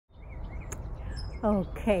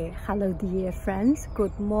Okay, hello dear friends,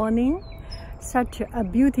 good morning. Such a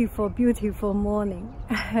beautiful, beautiful morning.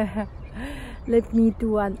 Let me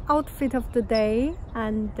do an outfit of the day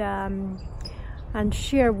and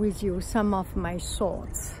share with you some of my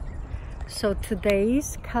thoughts. So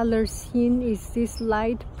today's color scheme is this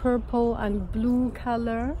light purple and blue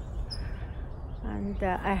color. And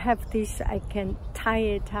I have this, I can tie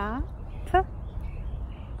it up.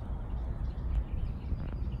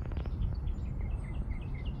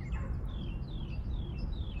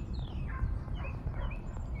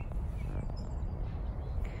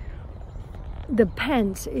 The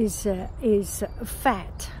pants is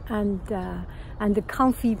fat and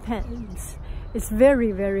comfy pants. It's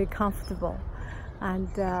very, very comfortable,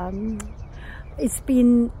 and it's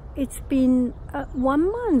been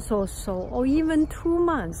 1 month or so, or even 2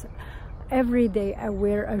 months. Every day I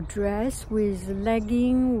wear a dress with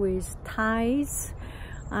legging, with ties,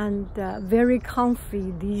 and very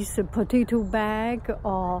comfy. This potato bag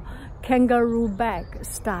or kangaroo bag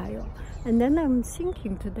style. And then I'm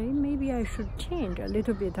thinking today maybe I should change a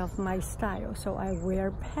little bit of my style, so I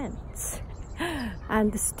wear pants.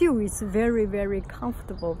 And still it's very, very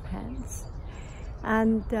comfortable pants.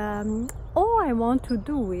 And all I want to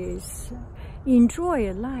do is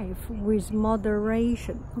enjoy life with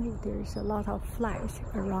moderation. Oh, there's a lot of flies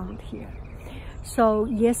around here. So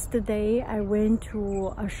yesterday I went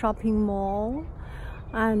to a shopping mall,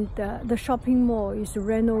 and the shopping mall is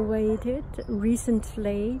renovated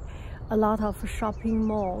recently. A lot of shopping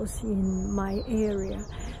malls in my area,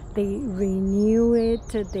 they renew it,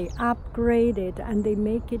 they upgrade it, and they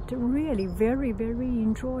make it really very, very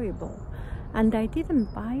enjoyable. And I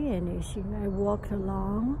didn't buy anything. I walked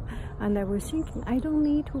along and I was thinking, I don't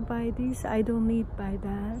need to buy this, I don't need to buy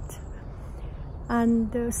that.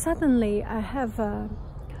 And suddenly I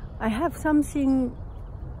have something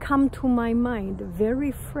come to my mind,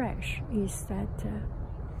 very fresh, is that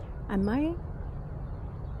am I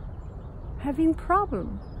having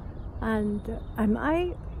problem, and am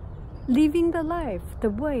I living the life the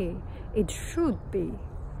way it should be?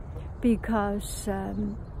 Because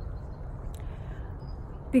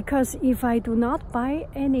if I do not buy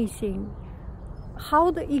anything, how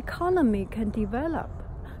the economy can develop?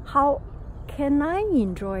 How can I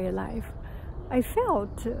enjoy life? I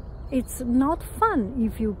felt it's not fun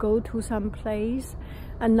if you go to some place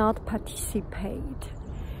and not participate.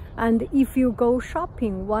 And if you go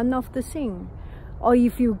shopping, one of the things, or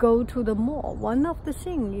if you go to the mall, one of the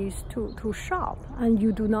things is to shop, and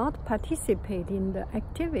you do not participate in the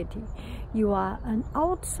activity. You are an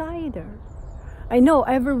outsider. I know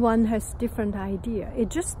everyone has different idea. It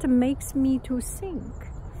just makes me to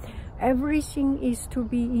think. Everything is to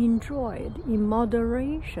be enjoyed in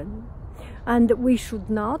moderation. And we should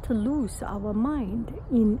not lose our mind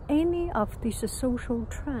in any of this social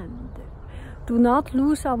trend. Do not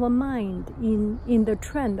lose our mind in the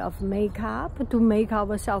trend of makeup, to make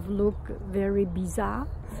ourselves look very bizarre,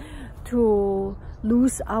 to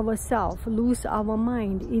lose our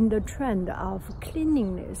mind in the trend of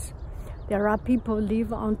cleanliness. There are people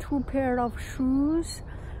live on 2 pairs of shoes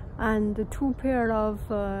and 2 pairs of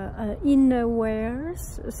inner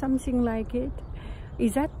wears, something like it.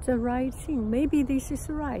 Is that the right thing? Maybe this is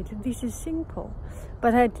right, this is simple.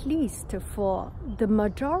 But at least for the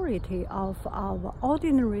majority of our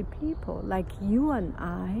ordinary people, like you and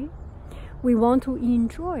I, we want to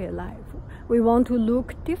enjoy life. We want to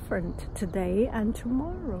look different today and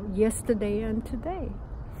tomorrow, yesterday and today.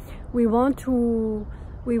 We want to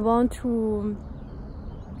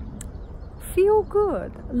feel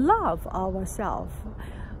good, love ourselves.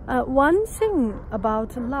 One thing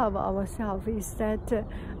about love ourselves is that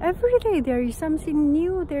every day there is something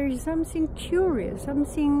new, there is something curious,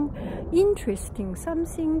 something interesting,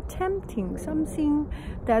 something tempting, something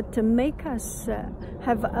that make us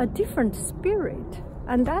have a different spirit,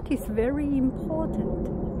 and that is very important.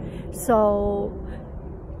 So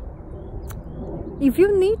if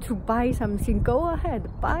you need to buy something, go ahead,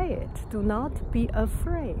 buy it. Do not be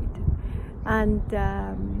afraid.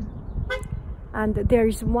 And there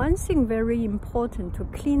is one thing very important, to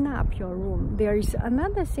clean up your room. There is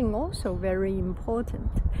another thing also very important,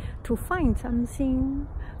 to find something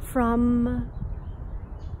from,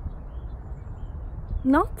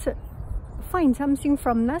 not find something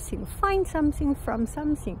from nothing, find something from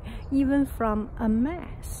something, even from a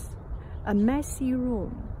mess, a messy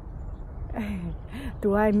room.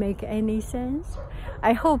 Do I make any sense?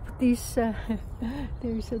 I hope this,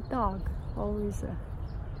 there's a dog always.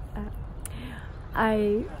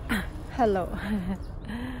 Hello.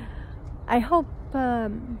 I hope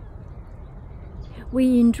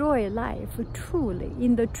we enjoy life truly,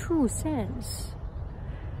 in the true sense.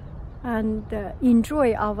 and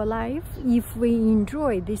enjoy our life. If we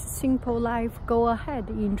enjoy this simple life, go ahead,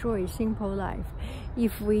 enjoy simple life.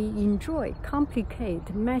 If we enjoy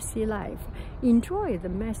complicated, messy life, enjoy the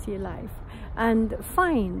messy life, and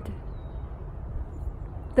find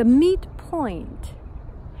the midpoint,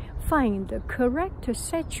 find the correct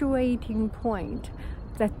saturating point,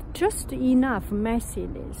 that just enough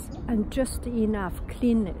messiness and just enough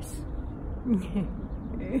cleanness.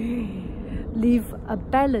 Live a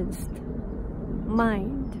balanced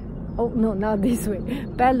mind. Oh no, not this way.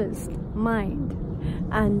 Balanced mind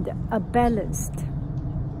and a balanced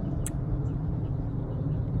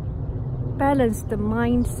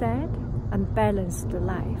mindset and balanced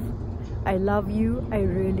life. I love you, I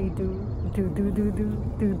really do. Do.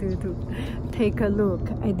 Take a look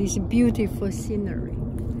at this beautiful scenery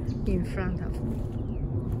in front of me.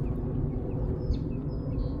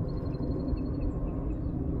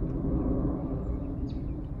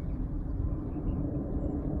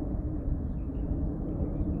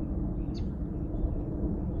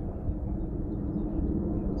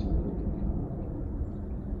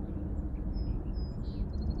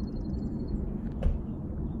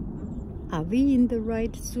 Are we in the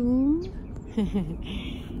right zoom?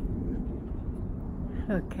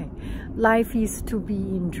 Okay, life is to be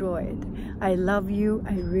enjoyed. I love you,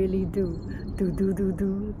 I really do.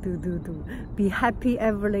 Do. Be happy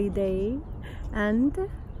every day and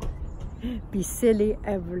be silly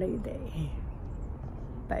every day.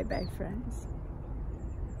 Bye bye, friends.